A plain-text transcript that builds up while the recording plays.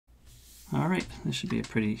All right, this should be a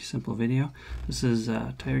pretty simple video. This is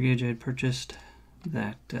a tire gauge I had purchased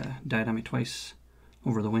that died on me twice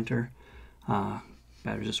over the winter.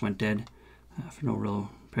 Battery just went dead for no real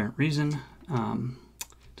apparent reason.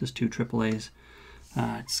 Just two AAAs.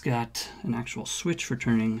 It's got an actual switch for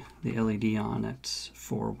turning the LED on. That's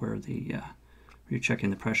for where you're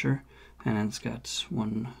checking the pressure, and then it's got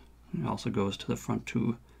one. It also goes to the front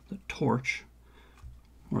to the torch,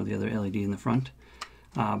 or the other LED in the front.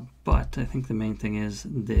 But I think the main thing is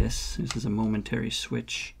this. This is a momentary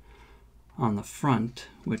switch on the front,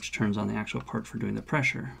 which turns on the actual part for doing the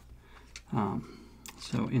pressure.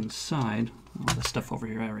 So inside, all the stuff over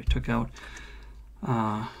here I already took out.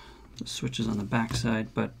 The switch is on the back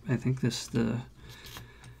side, but I think the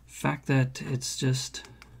fact that it's just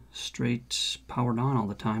straight powered on all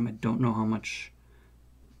the time, I don't know how much,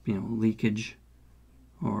 leakage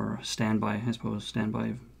or standby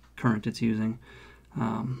current it's using.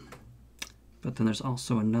 But then there's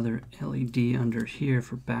also another LED under here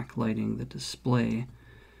for backlighting the display.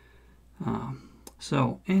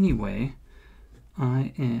 So anyway,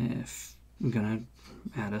 I am gonna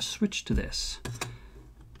add a switch to this.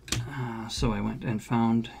 So I went and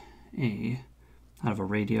found out of a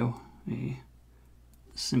radio, a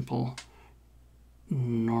simple,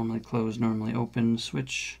 normally closed, normally open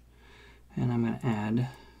switch, and I'm going to add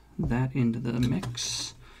that into the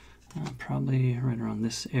mix, probably right around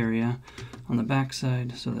this area on the back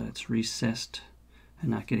side, so that it's recessed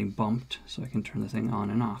and not getting bumped, so I can turn the thing on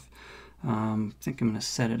and off. I think I'm going to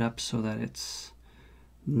set it up so that it's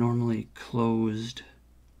normally closed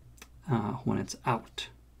when it's out,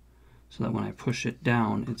 so that when I push it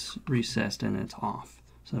down, it's recessed and it's off,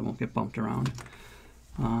 so it won't get bumped around.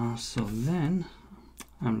 So then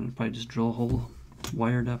I'm going to probably just drill a hole,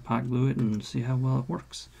 wire it up, hot glue it, and see how well it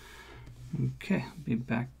works. Okay, I'll be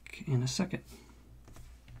back in a second.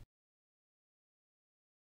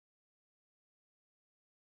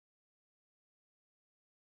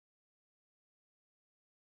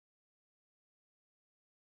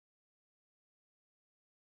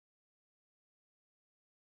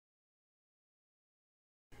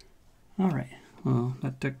 All right, well,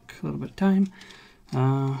 that took a little bit of time.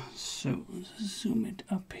 So let's zoom it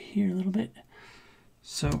up here a little bit.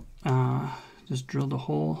 So just drilled a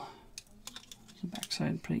hole. The back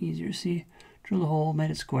side pretty easier to see. Drilled a hole,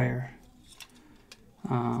 made it square.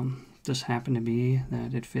 Just happened to be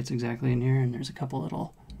that it fits exactly in here, and there's a couple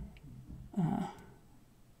little.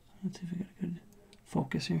 Let's see if we got a good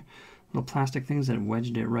focus here. Little plastic things that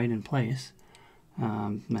wedged it right in place.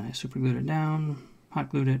 Then I super glued it down, hot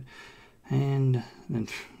glued it, and then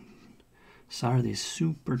soldered these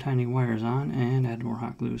super tiny wires on and added more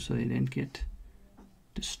hot glue so they didn't get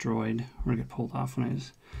destroyed or get pulled off when I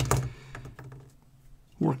was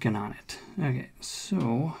working on it. Okay,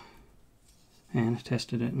 so, and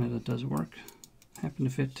tested it and it does work. Happened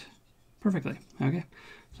to fit perfectly. Okay,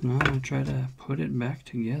 so now I'm going to try to put it back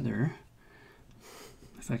together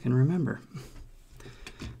if I can remember.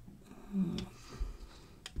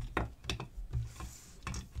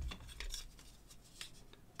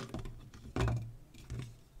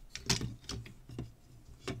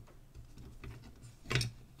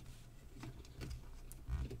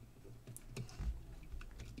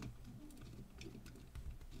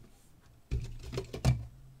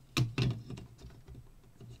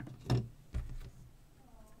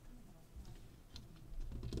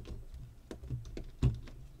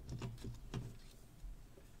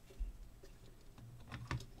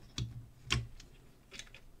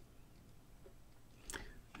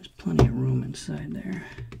 Plenty of room inside there.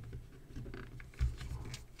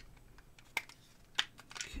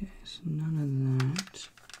 Okay, so none of that.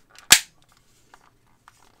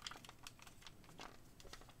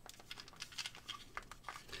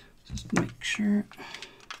 Just make sure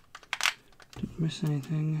didn't miss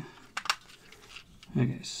anything.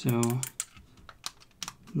 Okay, so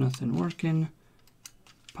nothing working.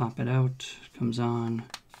 Pop it out, comes on,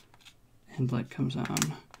 end light comes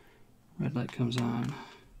on, red light comes on,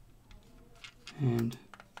 and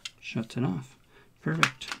shuts it off.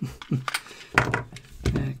 Perfect.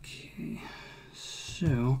 Okay,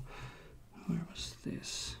 so where was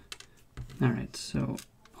this? Alright, so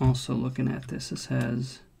also looking at this, this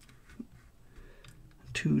has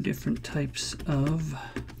two different types of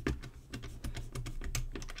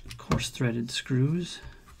coarse threaded screws,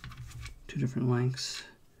 two different lengths,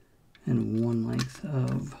 and one length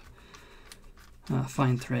of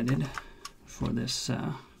fine threaded for this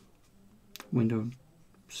window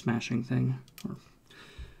smashing thing.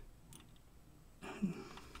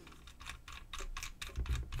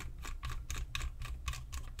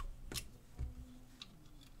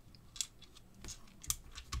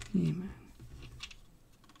 Yeah, man.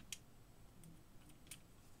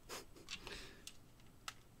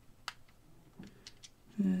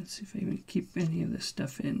 Let's see if I even keep any of this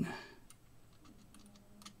stuff in.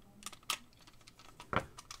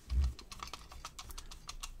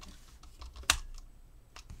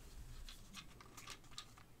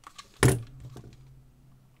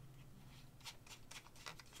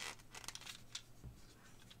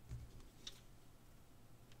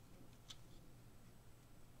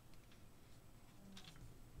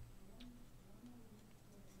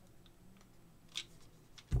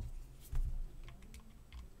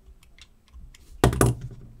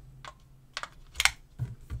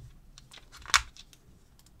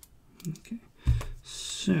 Okay,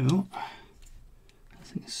 so I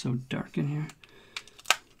think it's so dark in here.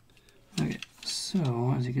 Okay,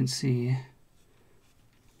 so as you can see,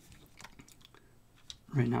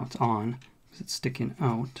 right now it's on because it's sticking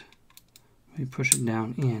out. We push it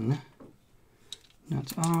down in. Now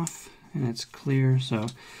it's off and it's clear. So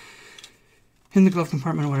in the glove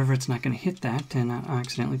compartment or whatever, it's not going to hit that and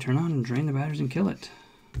accidentally turn on and drain the batteries and kill it.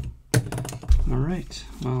 All right,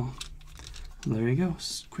 well, there you go.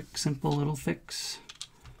 Quick, simple little fix.